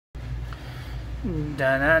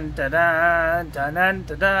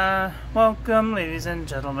Da-da-da-da-da-da-da-da. Welcome, ladies and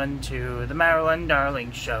gentlemen, to the Marilyn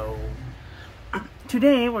Darling Show.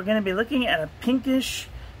 Today, we're going to be looking at a pinkish,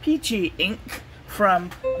 peachy ink from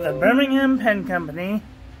the Birmingham Pen Company,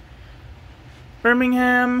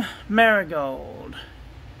 Birmingham Marigold.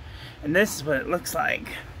 And this is what it looks like.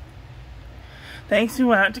 Thanks to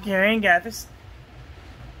Gary and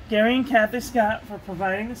Kathy Scott for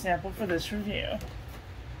providing the sample for this review.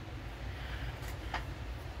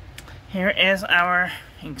 Here is our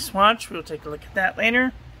ink swatch. We'll take a look at that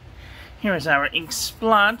later. Here is our ink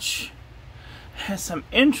splotch. Has some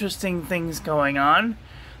interesting things going on.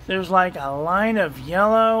 There's like a line of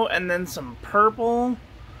yellow and then some purple.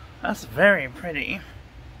 That's very pretty.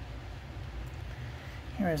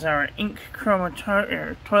 Here is our ink toilet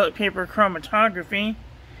paper chromatography.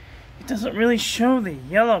 It doesn't really show the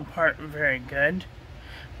yellow part very good,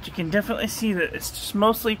 but you can definitely see that it's just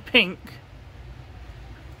mostly pink.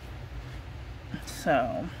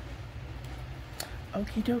 So,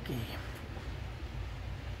 okie dokie.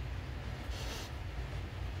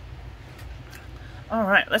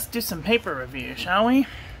 Alright, let's do some paper review, shall we?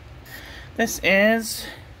 This is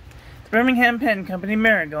the Birmingham Pen Company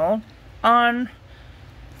Marigold on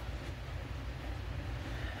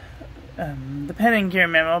the Pen and Gear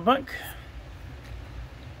Memo Book.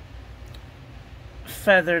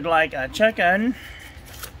 Feathered like a chicken.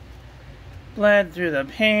 Bled through the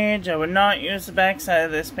page. I would not use the back side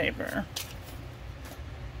of this paper.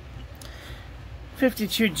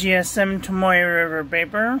 52 GSM Tomoe River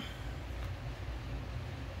paper.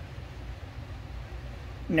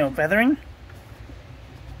 No feathering.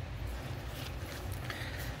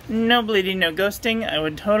 No bleeding, no ghosting. I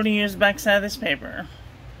would totally use the back side of this paper.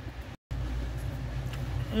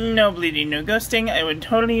 No bleeding, no ghosting. I would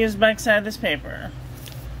totally use the back side of this paper.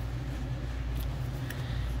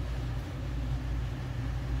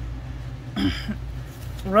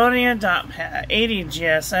 Rhodia dot pad, 80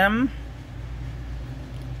 GSM.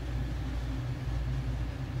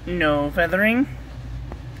 No feathering.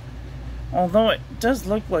 Although it does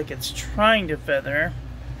look like it's trying to feather.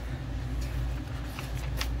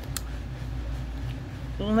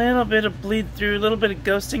 A little bit of bleed through, a little bit of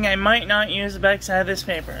ghosting. I might not use the back side of this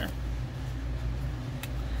paper.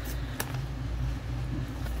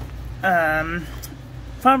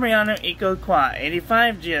 Fabriano Eco Qua,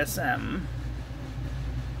 85 GSM.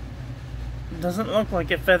 Doesn't look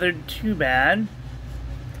like it feathered too bad.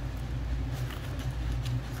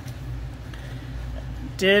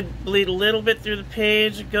 Did bleed a little bit through the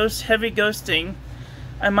page. Heavy ghosting.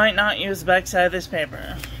 I might not use the back side of this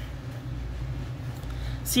paper.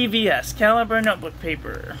 CVS, Caliber Notebook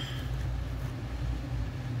Paper.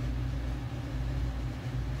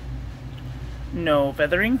 No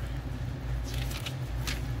feathering.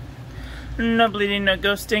 No bleeding, no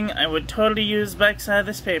ghosting. I would totally use the back side of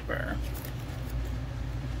this paper.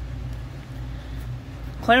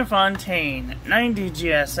 Clairefontaine, 90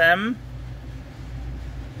 GSM.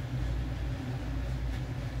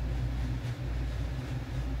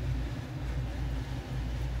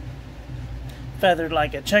 Feathered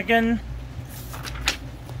like a chicken.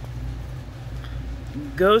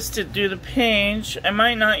 Ghosted through the page. I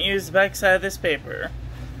might not use the back side of this paper.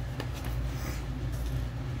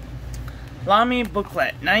 Lamy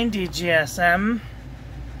Booklet, 90 GSM.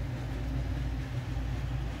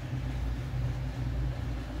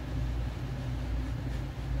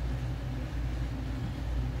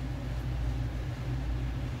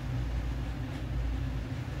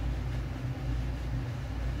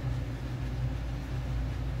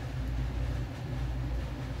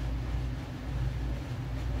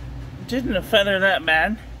 Didn't feather that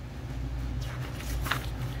bad.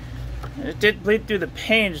 It did bleed through the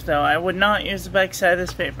page though. I would not use the back side of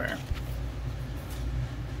this paper.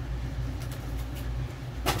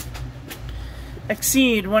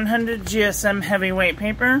 Exceed 100 GSM heavyweight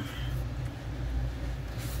paper.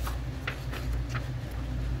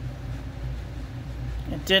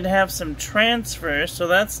 It did have some transfer, so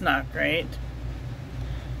that's not great.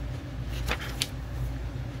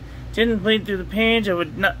 Didn't bleed through the page. I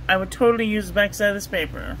would totally use the back side of this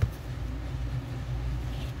paper.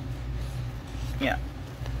 Yeah.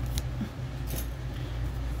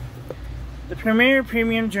 The Premier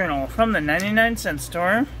Premium Journal from the 99-cent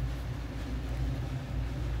store.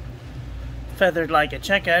 Feathered like a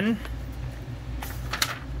chicken.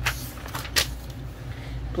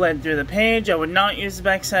 Bled through the page. I would not use the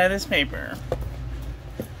back side of this paper.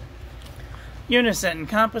 Unison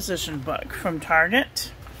Composition Book from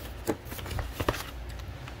Target.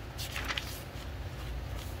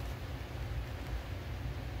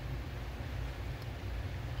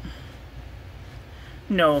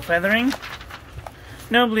 No feathering.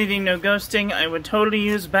 No bleeding, no ghosting. I would totally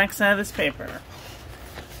use backside of this paper.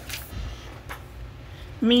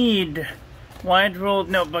 Mead. Wide rolled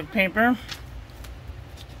notebook paper.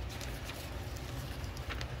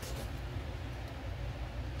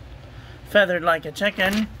 Feathered like a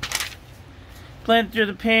chicken. Bled through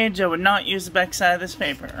the page. I would not use the backside of this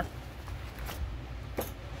paper.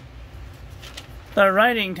 The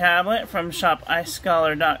writing tablet from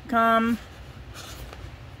shopiScholar.com.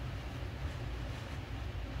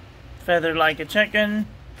 Feathered like a chicken.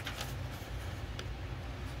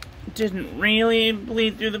 Didn't really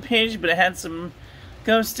bleed through the page, but it had some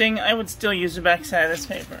ghosting. I would still use the backside of this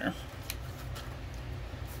paper.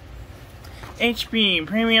 HP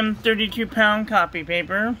Premium 32-pound copy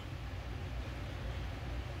paper.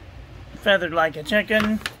 Feathered like a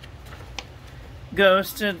chicken.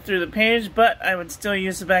 Ghosted through the page, but I would still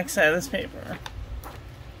use the backside of this paper.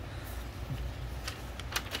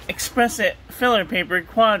 Express It filler paper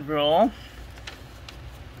quad roll.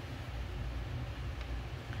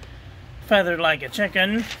 Feathered like a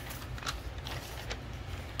chicken.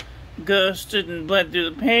 Ghosted and bled through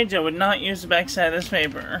the page. I would not use the backside of this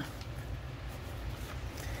paper.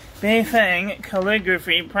 Beifeng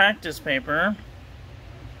calligraphy practice paper.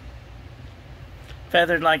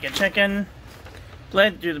 Feathered like a chicken.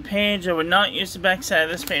 Bled through the page. I would not use the backside of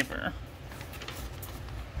this paper.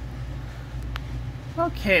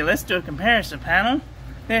 Okay, let's do a comparison panel.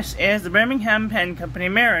 This is the Birmingham Pen Company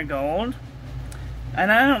Marigold. And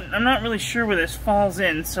I'm not really sure where this falls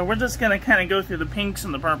in, so we're just going to kind of go through the pinks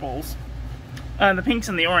and the purples. The pinks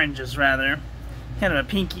and the oranges, rather. Kind of a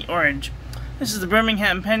pinky orange. This is the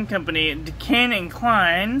Birmingham Pen Company Decane and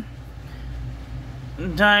Klein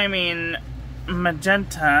Diamine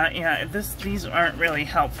Magenta. Yeah, these aren't really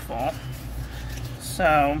helpful.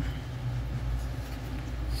 So,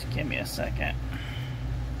 just give me a second.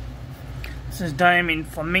 This is Diamine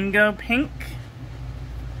Flamingo Pink.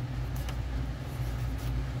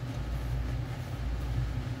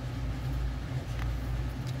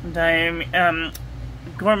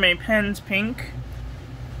 Gourmet Pens Pink.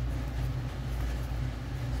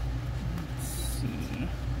 Let's see.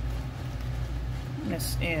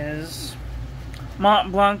 This is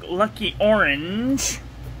Mont Blanc Lucky Orange.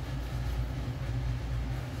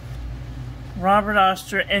 Robert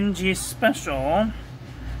Oster NG Special.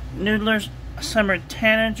 Noodler's Summer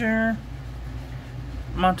Tanager.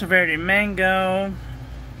 Monteverde Mango.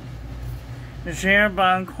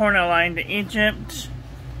 Gerbon Cornaline to Egypt.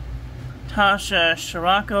 Tasha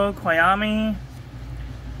Shirako Kwayami.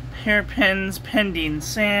 Hairpins Pending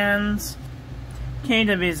Sands.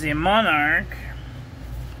 KWZ Monarch.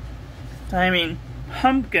 Diamine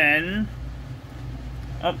Pumpkin.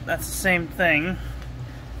 Oh, that's the same thing.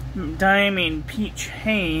 Diamine Peach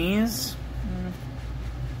Haze.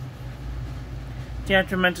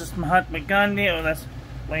 Diatramentus Mahatma Gandhi. Oh, that's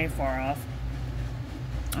way far off.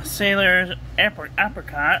 Sailor's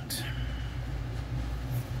Apricot.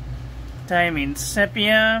 Diamine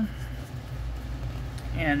Sepia.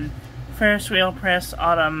 And Ferris Wheel Press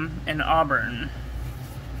Autumn in Auburn.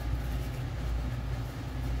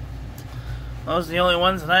 Those are the only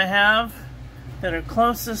ones that I have that are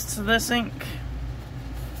closest to this ink.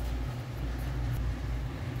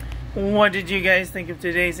 What did you guys think of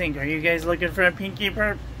today's ink? Are you guys looking for a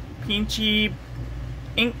peachy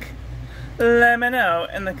ink? Let me know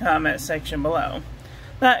in the comment section below.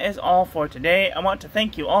 That is all for today. I want to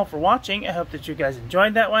thank you all for watching. I hope that you guys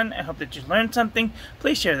enjoyed that one. I hope that you learned something.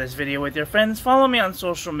 Please share this video with your friends. Follow me on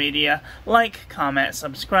social media. Like, comment,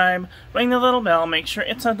 subscribe. Ring the little bell. Make sure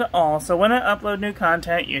it's on to all so when I upload new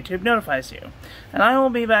content, YouTube notifies you. And I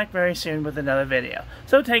will be back very soon with another video.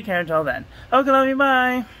 So take care until then. Okay, love you.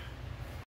 Bye.